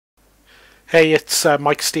Hey, it's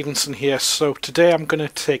Mike Stevenson here. So today I'm going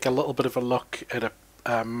to take a little bit of a look at a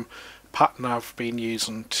pattern I've been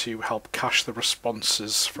using to help cache the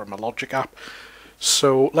responses from a logic app.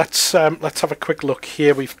 So let's have a quick look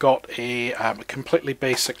here. We've got a completely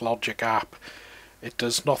basic logic app. It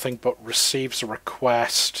does nothing but receives a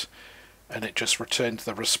request and it just returns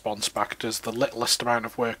the response back. It does the littlest amount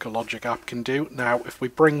of work a logic app can do. Now, if we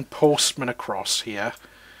bring Postman across here,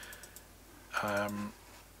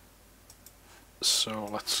 so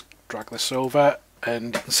let's drag this over,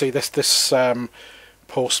 and you can see this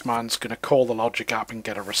Postman's going to call the logic app and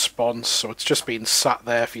get a response. So it's just been sat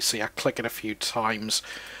there. If you see I click it a few times,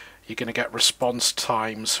 you're going to get response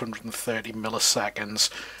times 130 milliseconds.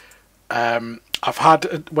 I've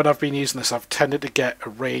had, when I've been using this, I've tended to get a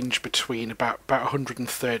range between about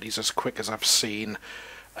 130s as quick as I've seen,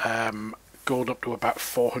 going up to about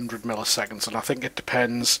 400 milliseconds, and I think it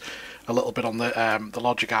depends a little bit on the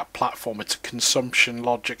logic app platform. It's a consumption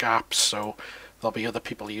logic app, so there'll be other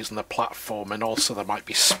people using the platform, and also there might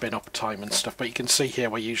be spin up time and stuff. But you can see here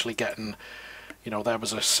we're usually getting, there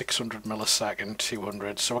was a 600 millisecond,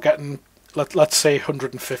 200, so we're getting, let's say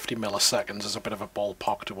 150 milliseconds is a bit of a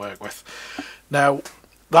ballpark to work with. Now,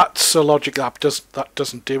 that's a logic app that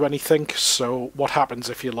doesn't do anything. So what happens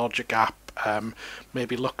if your logic app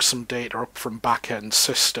maybe looks some data up from back-end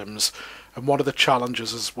systems? And one of the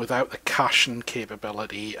challenges is without the caching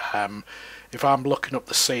capability, if I'm looking up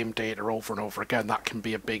the same data over and over again, that can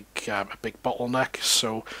be a big bottleneck.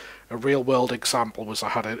 So a real-world example was I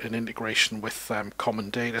had an integration with Common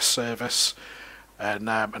Data Service, and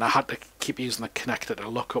I had to keep using the connector to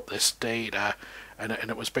look up this data, and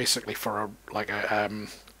it was basically for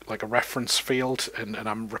a reference field, and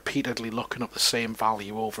I'm repeatedly looking up the same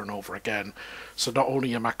value over and over again. So not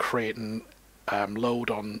only am I creating load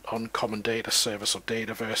on Common Data Service or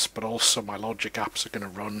Dataverse, but also my logic apps are going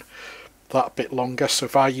to run that bit longer. So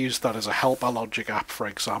if I use that as a helper logic app, for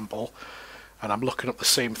example, and I'm looking up the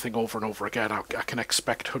same thing over and over again, I can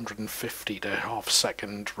expect 150 to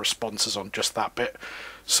half-second responses on just that bit.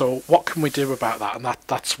 So what can we do about that? And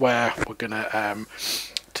that's where we're going to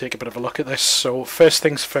take a bit of a look at this. So first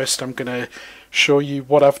things first, I'm going to show you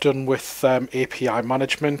what I've done with API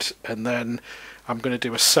management, and then I'm going to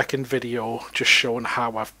do a second video just showing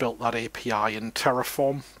how I've built that API in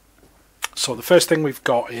Terraform. So the first thing we've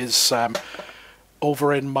got is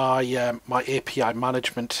over in my my API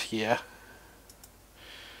management here.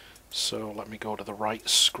 So let me go to the right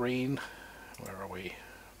screen. Where are we?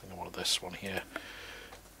 I think I wanted this one here.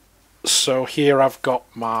 So here I've got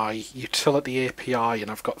my utility API, and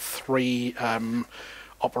I've got three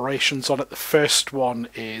operations on it. The first one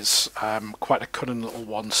is quite a cunning little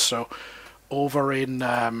one. So over in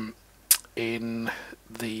the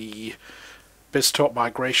BizTalk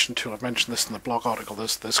migration tool, I've mentioned this in the blog article,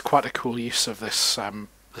 there's quite a cool use of this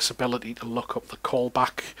this ability to look up the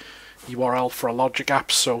callback URL for a logic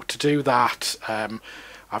app. So to do that,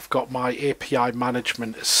 I've got my API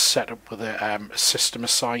management set up with a system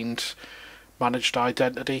assigned managed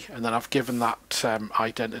identity, and then I've given that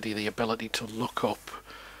identity the ability to look up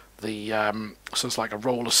the so it's like a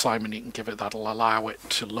role assignment you can give it that'll allow it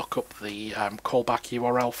to look up the callback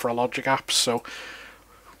URL for a logic app. So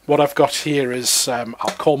what I've got here is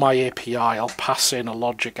I'll call my API, I'll pass in a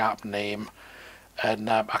logic app name, and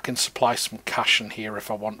I can supply some caching here if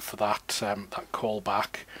I want for that that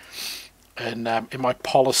callback. And in my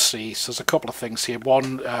policies, there's a couple of things here.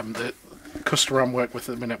 One, the customer I'm working with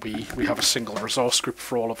at the minute, we have a single resource group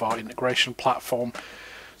for all of our integration platform.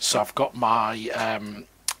 So I've got my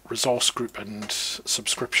resource group and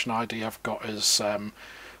subscription ID I've got as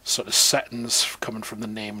sort of settings coming from the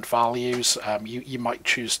named values. You might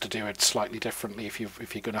choose to do it slightly differently if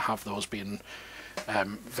you're going to have those being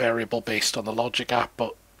variable based on the logic app,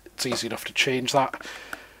 but it's easy enough to change that.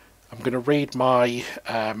 I'm going to read my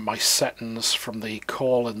my settings from the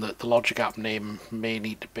call, and the logic app name may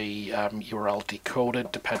need to be URL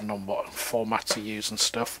decoded depending on what formats you use and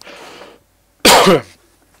stuff.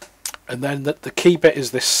 And then the key bit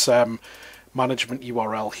is this management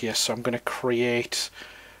URL here. So I'm going to create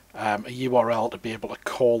a URL to be able to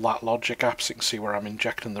call that logic app. So you can see where I'm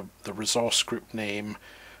injecting the resource group name,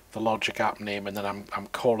 the logic app name, and then I'm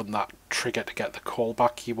calling that trigger to get the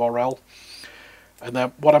callback URL. And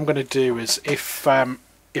then what I'm going to do is if the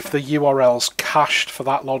URL's cached for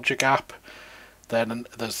that logic app, then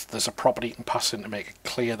there's a property you can pass in to make it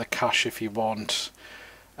clear the cache if you want.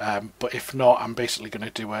 But if not, I'm basically going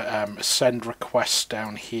to do a send request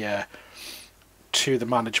down here to the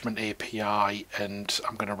management API, and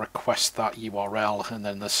I'm going to request that URL, and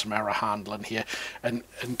then there's some error handling here. And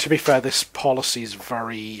to be fair, this policy is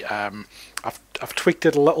very I've tweaked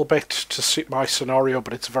it a little bit to suit my scenario,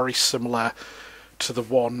 but it's very similar to the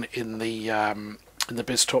one in the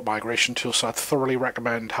BizTalk migration tool. So I'd thoroughly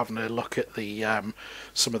recommend having a look at the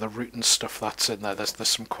some of the routing stuff that's in there. There's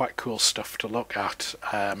some quite cool stuff to look at,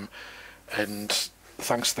 and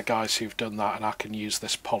thanks to the guys who've done that, and I can use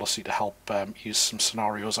this policy to help use some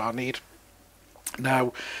scenarios I need.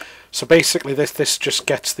 Now, so basically this just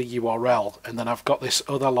gets the URL, and then I've got this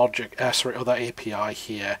other other API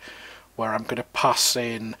here where I'm going to pass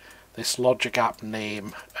in this logic app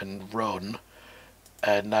name and run,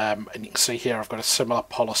 and you can see here I've got a similar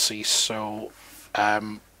policy. So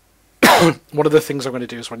one of the things I'm going to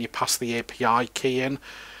do is when you pass the API key in,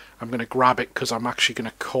 I'm going to grab it because I'm actually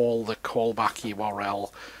going to call the callback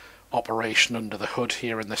URL operation under the hood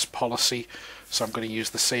here in this policy. So I'm going to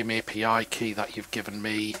use the same API key that you've given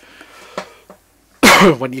me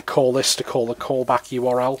when you call this to call the callback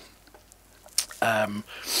URL.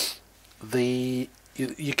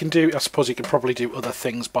 You can do, I suppose you can probably do other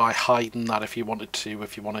things by hiding that if you wanted to,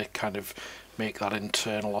 if you want to kind of make that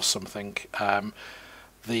internal or something.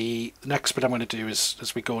 The next bit I'm going to do is,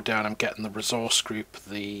 as we go down, I'm getting the resource group,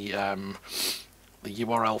 the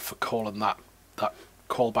URL for calling that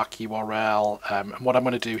callback URL, and what I'm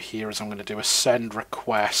going to do here is I'm going to do a send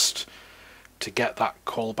request to get that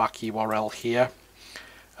callback URL here,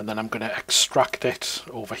 and then I'm going to extract it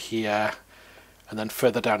over here, and then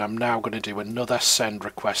further down I'm now going to do another send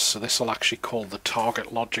request. So this will actually call the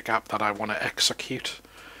target logic app that I want to execute,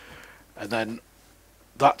 and then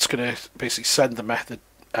that's going to basically send the method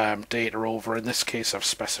data over. In this case I've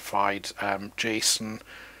specified JSON,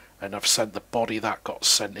 and I've sent the body that got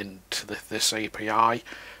sent into this API.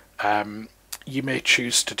 You may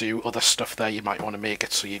choose to do other stuff there. You might want to make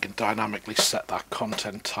it so you can dynamically set that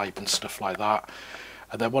content type and stuff like that.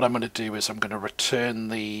 And then what I'm going to do is I'm going to return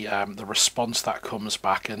the response that comes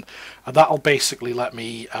back, and that'll basically let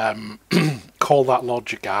me call that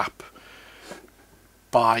logic app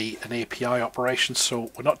by an API operation.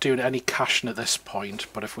 So we're not doing any caching at this point,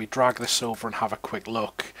 but if we drag this over and have a quick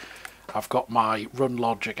look, I've got my run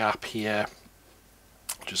logic app here.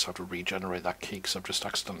 I'll just have to regenerate that key because I've just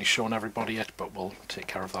accidentally shown everybody it, but we'll take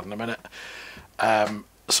care of that in a minute.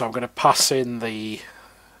 So I'm going to pass in the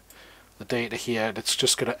data here, and it's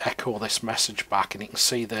just going to echo this message back, and you can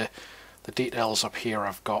see the details up here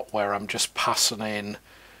I've got where I'm just passing in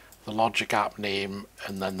the logic app name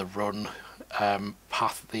and then the run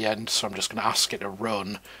path at the end. So I'm just going to ask it to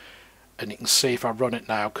run, and you can see if I run it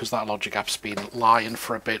now, because that logic app's been lying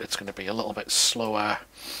for a bit, it's going to be a little bit slower,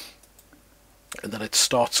 and then it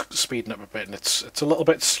starts speeding up a bit, and it's a little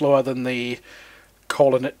bit slower than the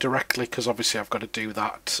calling it directly, because obviously I've got to do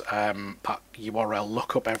that that URL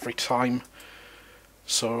lookup every time.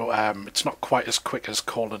 So it's not quite as quick as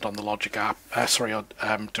calling it on the logic app,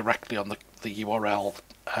 directly on the URL.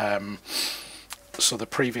 So the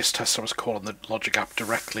previous test I was calling the logic app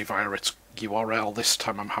directly via its URL. This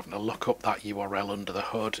time I'm having to look up that URL under the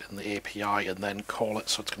hood in the API and then call it,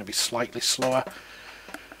 so it's going to be slightly slower.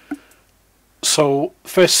 So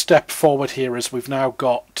first step forward here is we've now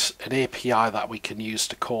got an API that we can use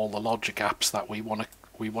to call the logic apps that we want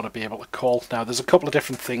to be able to call. Now there's a couple of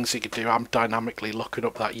different things you could do. I'm dynamically looking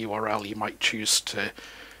up that URL. You might choose to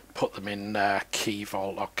put them in Key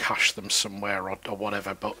Vault or cache them somewhere or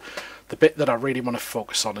whatever, but the bit that I really want to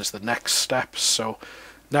focus on is the next step. So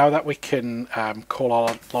now that we can call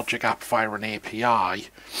our logic app via an API,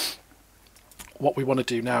 what we want to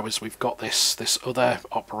do now is we've got this other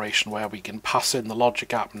operation where we can pass in the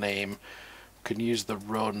logic app name, we can use the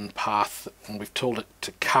run path, and we've told it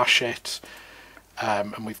to cache it,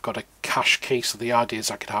 and we've got a cache key. So the idea is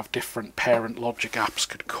I could have different parent logic apps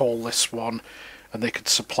could call this one, and they could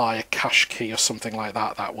supply a cache key or something like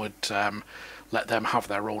that that would let them have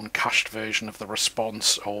their own cached version of the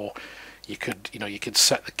response, or you could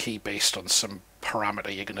set the key based on some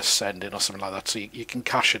parameter you're going to send in or something like that. So you can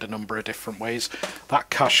cache it a number of different ways. That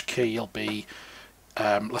cache key will be,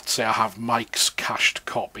 let's say I have Mike's cached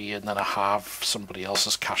copy and then I have somebody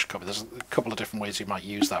else's cached copy. There's a couple of different ways you might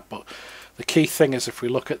use that, but the key thing is if we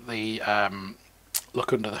look at the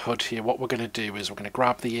look under the hood here, what we're going to do is we're going to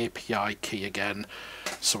grab the API key again,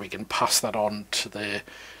 so we can pass that on to the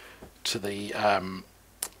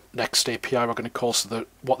next API we're going to call. So that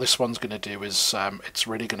what this one's going to do is it's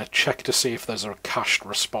really going to check to see if there's a cached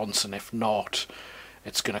response, and if not,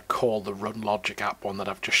 it's going to call the run logic app one that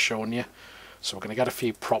I've just shown you. So we're going to get a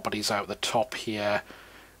few properties out the top here,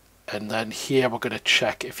 And then here we're going to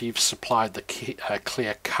check if you've supplied the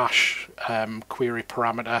clear cache query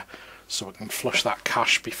parameter, so we can flush that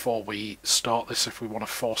cache before we start this if we want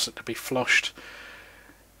to force it to be flushed.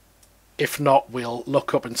 If not, we'll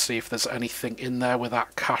look up and see if there's anything in there with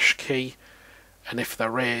that cache key, and if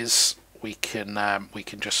there is, we can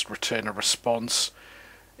just return a response.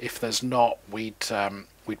 If there's not, we'd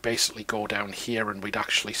basically go down here and we'd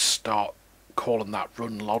actually start calling that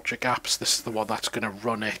run logic apps. This is the one that's going to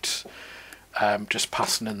run it, just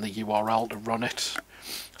passing in the URL to run it.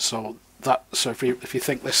 So if you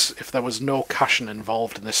think this, if there was no caching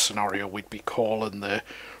involved in this scenario, we'd be calling the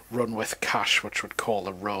run with cache, which would call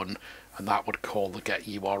the run, and that would call the get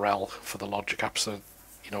URL for the logic app. So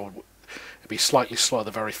it'd be slightly slow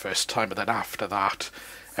the very first time, but then after that,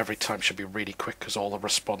 every time should be really quick because all the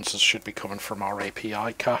responses should be coming from our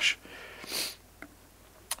API cache.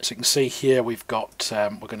 So you can see here we've got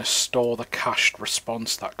we're going to store the cached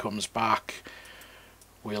response that comes back.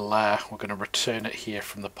 We're going to return it here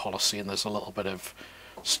from the policy, and there's a little bit of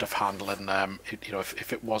stuff handling.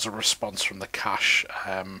 If it was a response from the cache,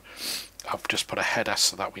 I've just put a header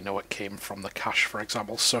so that we know it came from the cache, for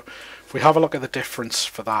example. So if we have a look at the difference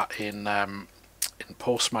for that in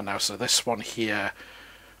Postman now, so this one here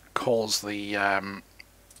calls it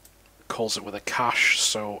with a cache.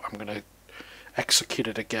 So I'm going to execute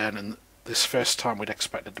it again, and this first time we'd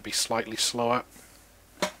expect it to be slightly slower,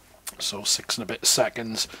 so 6 and a bit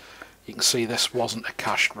seconds. You can see this wasn't a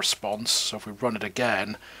cached response, so if we run it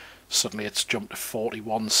again, suddenly it's jumped to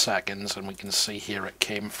 41 seconds, and we can see here it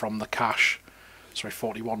came from the cache. Sorry,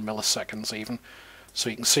 41 milliseconds even. So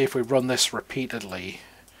you can see if we run this repeatedly,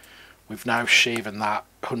 we've now shaven that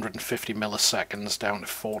 150 milliseconds down to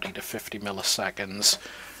 40 to 50 milliseconds.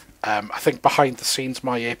 I think behind the scenes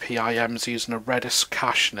my APIM is using a Redis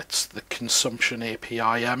cache, and it's the consumption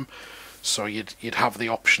APIM. So you'd have the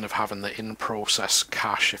option of having the in-process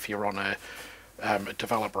cache if you're on a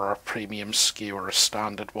developer or a premium SKU or a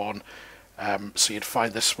standard one. So you'd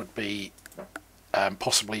find this would be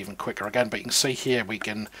possibly even quicker again. But you can see here we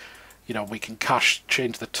can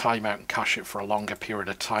change the timeout and cache it for a longer period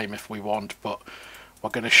of time if we want. But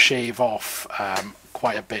we're going to shave off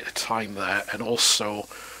quite a bit of time there, and also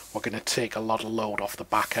we're going to take a lot of load off the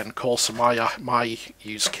back end call. So my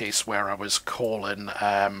use case where I was calling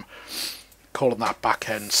that back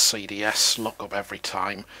end CDS lookup every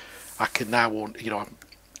time, I can now,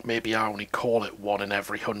 maybe I only call it 1 in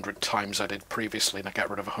every 100 times I did previously, and I get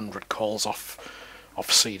rid of 100 calls off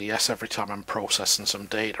CDS every time I'm processing some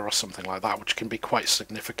data or something like that, which can be quite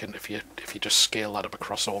significant if you just scale that up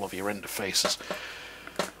across all of your interfaces.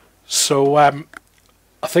 So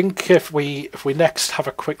I think if we next have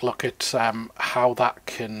a quick look at how that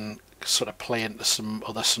can sort of play into some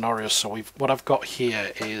other scenarios. So what I've got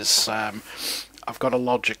here is I've got a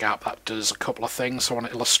logic app that does a couple of things. So I want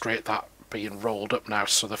to illustrate that being rolled up now.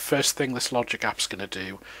 So the first thing this logic app's going to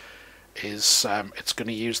do is it's going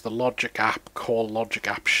to use the logic app call logic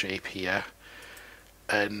app shape here,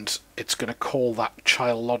 and it's going to call that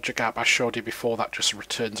child logic app I showed you before that just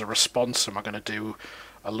returns a response, and we're going to do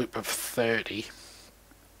a loop of 30.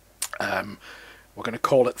 We're going to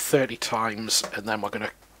call it 30 times, and then we're going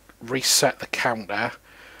to reset the counter,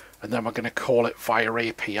 and then we're going to call it via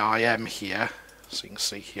APIM here. So you can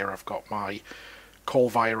see here I've got my call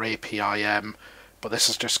via APIM, but this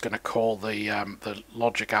is just going to call the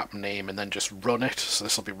logic app name and then just run it. So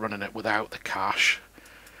this will be running it without the cache.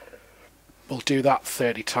 We'll do that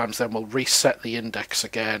 30 times, then we'll reset the index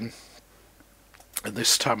again, and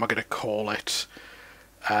this time we're going to call it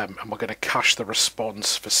and we're going to cache the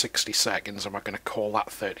response for 60 seconds, and we're going to call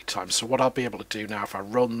that 30 times. So what I'll be able to do now, if I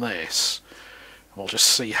run this, we'll just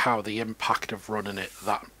see how the impact of running it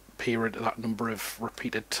that period, that number of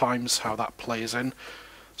repeated times, how that plays in.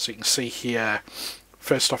 So you can see here,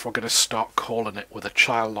 first off we're going to start calling it with a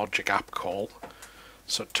child logic app call.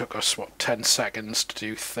 So it took us, 10 seconds to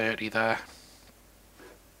do 30 there.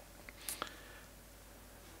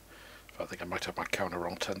 I think I might have my counter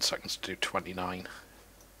wrong, 10 seconds to do 29.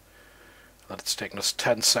 That it's taken us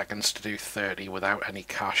 10 seconds to do 30 without any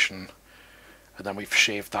caching, and then we've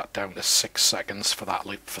shaved that down to 6 seconds for that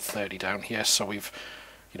loop for 30 down here. So we've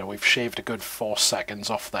shaved a good 4 seconds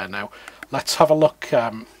off there. Now let's have a look.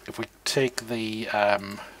 If we take the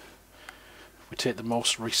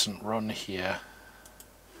most recent run here,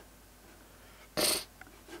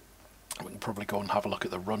 we can probably go and have a look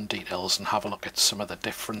at the run details and have a look at some of the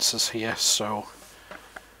differences here. So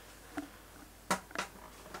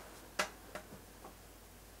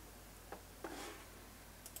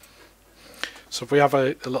if we have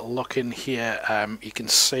a little look in here, you can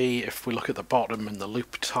see if we look at the bottom and the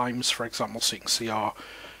loop times, for example, so you can see our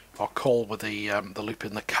our call with the loop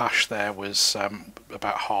in the cache there was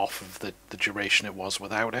about half of the duration it was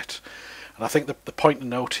without it. And I think the point to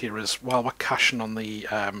note here is while we're caching on the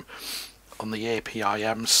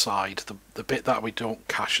APIM side, the bit that we don't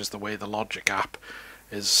cache is the way the logic app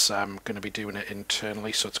is going to be doing it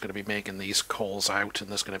internally. So it's going to be making these calls out, and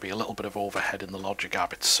there's going to be a little bit of overhead in the logic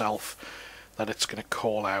app itself that it's going to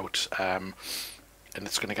call out, and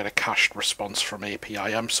it's going to get a cached response from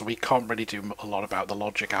APIM. So we can't really do a lot about the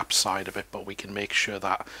logic app side of it, but we can make sure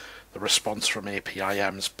that the response from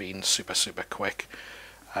APIM's been super quick.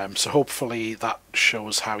 So hopefully that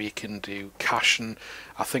shows how you can do caching.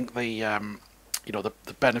 I think the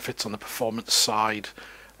the benefits on the performance side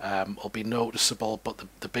will be noticeable, but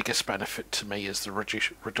the biggest benefit to me is the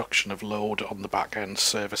reduction of load on the back-end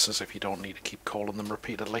services if you don't need to keep calling them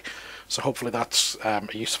repeatedly. So hopefully that's a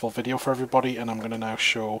useful video for everybody, and I'm going to now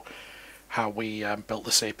show how we built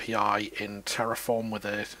this API in Terraform with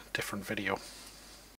a different video.